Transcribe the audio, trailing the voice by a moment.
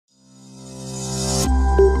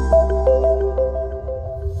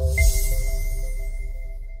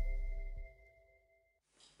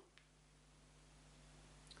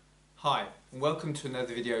Welcome to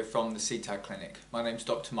another video from the CTAD Clinic. My name's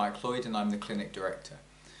Dr. Mike Lloyd and I'm the Clinic Director.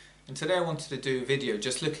 And today I wanted to do a video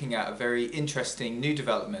just looking at a very interesting new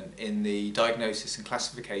development in the diagnosis and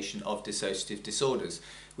classification of dissociative disorders,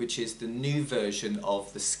 which is the new version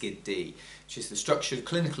of the SCID-D, which is the Structured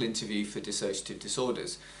Clinical Interview for Dissociative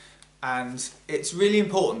Disorders. And it's really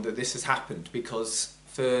important that this has happened because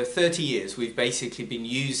for 30 years we've basically been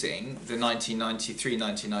using the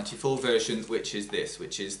 1993-1994 version, which is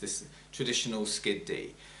this traditional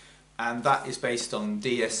SCID-D. And that is based on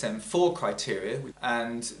DSM-4 criteria,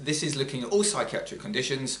 and this is looking at all psychiatric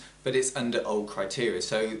conditions, but it's under old criteria.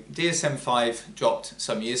 So DSM-5 dropped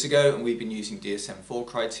some years ago and we've been using DSM-4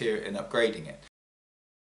 criteria and upgrading it.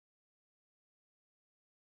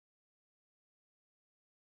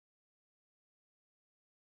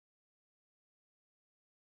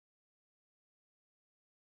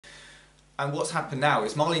 And what's happened now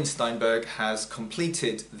is Marlene Steinberg has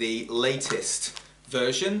completed the latest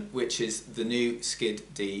version, which is the new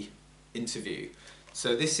SCID-D interview.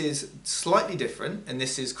 So this is slightly different, and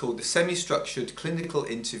this is called the Semi-Structured Clinical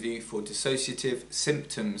Interview for Dissociative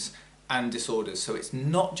Symptoms and Disorders. So it's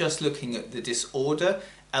not just looking at the disorder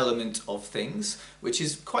element of things, which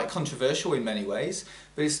is quite controversial in many ways,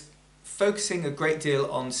 but it's focusing a great deal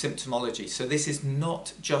on symptomology. So this is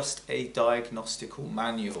not just a diagnostical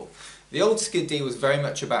manual. The old SCID-D was very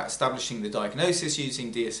much about establishing the diagnosis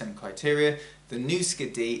using DSM criteria. The new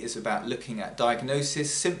SCID-D is about looking at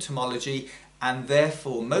diagnosis, symptomology, and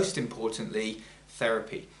therefore, most importantly,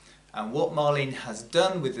 therapy. And what Marlene has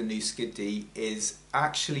done with the new SCID-D is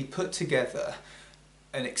actually put together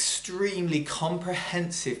an extremely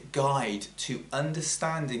comprehensive guide to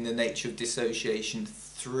understanding the nature of dissociation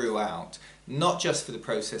throughout, not just for the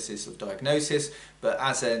processes of diagnosis, but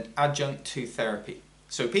as an adjunct to therapy.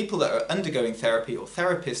 So people that are undergoing therapy or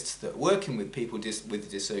therapists that are working with people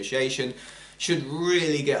with dissociation should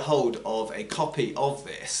really get hold of a copy of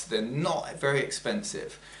this. They're not very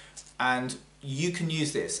expensive, and you can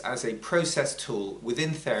use this as a process tool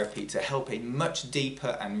within therapy to help a much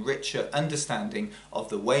deeper and richer understanding of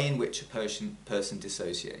the way in which a person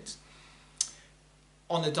dissociates.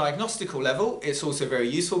 On a diagnostical level, it's also very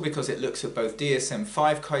useful because it looks at both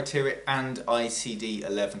DSM-5 criteria and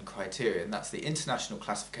ICD-11 criteria, and that's the International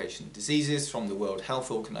Classification of Diseases from the World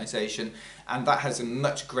Health Organization, and that has a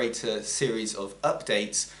much greater series of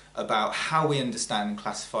updates about how we understand and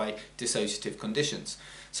classify dissociative conditions.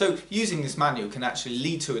 So using this manual can actually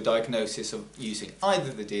lead to a diagnosis of using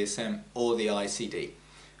either the DSM or the ICD,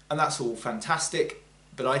 and that's all fantastic.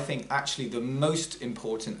 But I think actually the most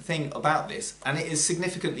important thing about this, and it is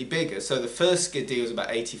significantly bigger, so the first SCID-D was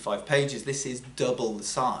about 85 pages, this is double the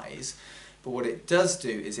size, but what it does do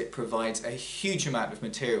is it provides a huge amount of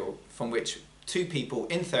material from which two people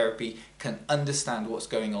in therapy can understand what's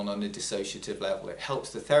going on a dissociative level. It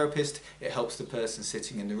helps the therapist, it helps the person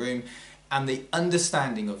sitting in the room, and the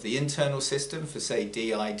understanding of the internal system for, say,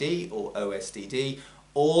 DID or OSDD,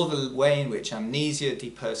 or the way in which amnesia,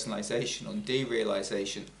 depersonalization and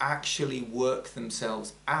derealization actually work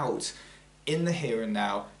themselves out in the here and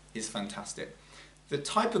now is fantastic. The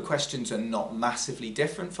type of questions are not massively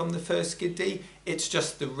different from the first SCID-D, it's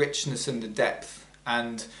just the richness and the depth,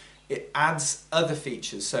 and it adds other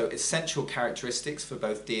features, so essential characteristics for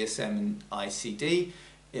both DSM and ICD.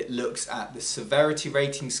 It looks at the severity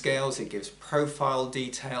rating scales, it gives profile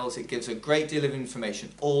details, it gives a great deal of information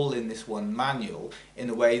all in this one manual in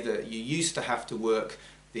a way that you used to have to work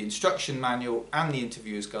the instruction manual and the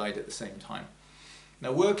interviewer's guide at the same time.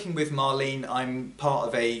 Now, working with Marlene, I'm part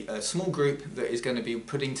of a small group that is going to be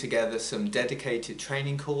putting together some dedicated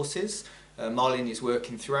training courses. Marlene is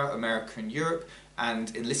working throughout America and Europe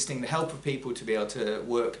and enlisting the help of people to be able to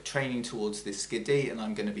work training towards this SCID-D, and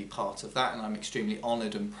I'm going to be part of that, and I'm extremely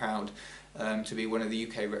honoured and proud to be one of the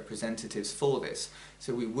UK representatives for this.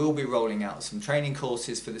 So we will be rolling out some training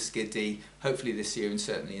courses for the SCID-D, hopefully this year and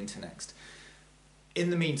certainly into next.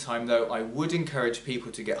 In the meantime though, I would encourage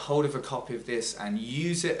people to get hold of a copy of this and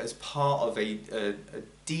use it as part of a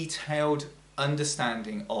detailed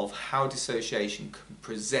understanding of how dissociation can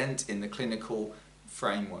present in the clinical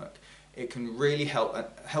framework. It can really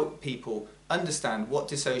help people understand what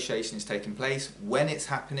dissociation is taking place, when it's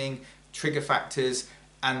happening, trigger factors,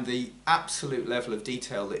 and the absolute level of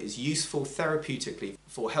detail that is useful therapeutically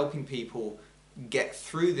for helping people get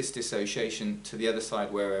through this dissociation to the other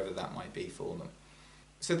side, wherever that might be for them.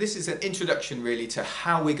 So this is an introduction really to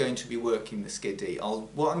how we're going to be working the SCID-D.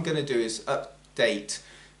 What I'm going to do is update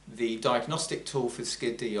the diagnostic tool for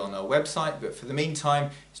SCID-D on our website, but for the meantime,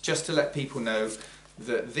 it's just to let people know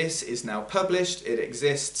that this is now published, it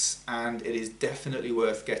exists, and it is definitely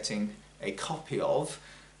worth getting a copy of.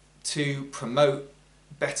 to promote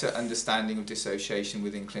better understanding of dissociation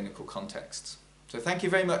within clinical contexts. So thank you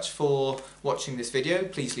very much for watching this video.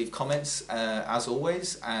 Please leave comments as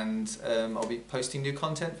always, and I'll be posting new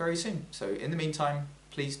content very soon. So in the meantime,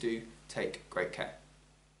 please do take great care.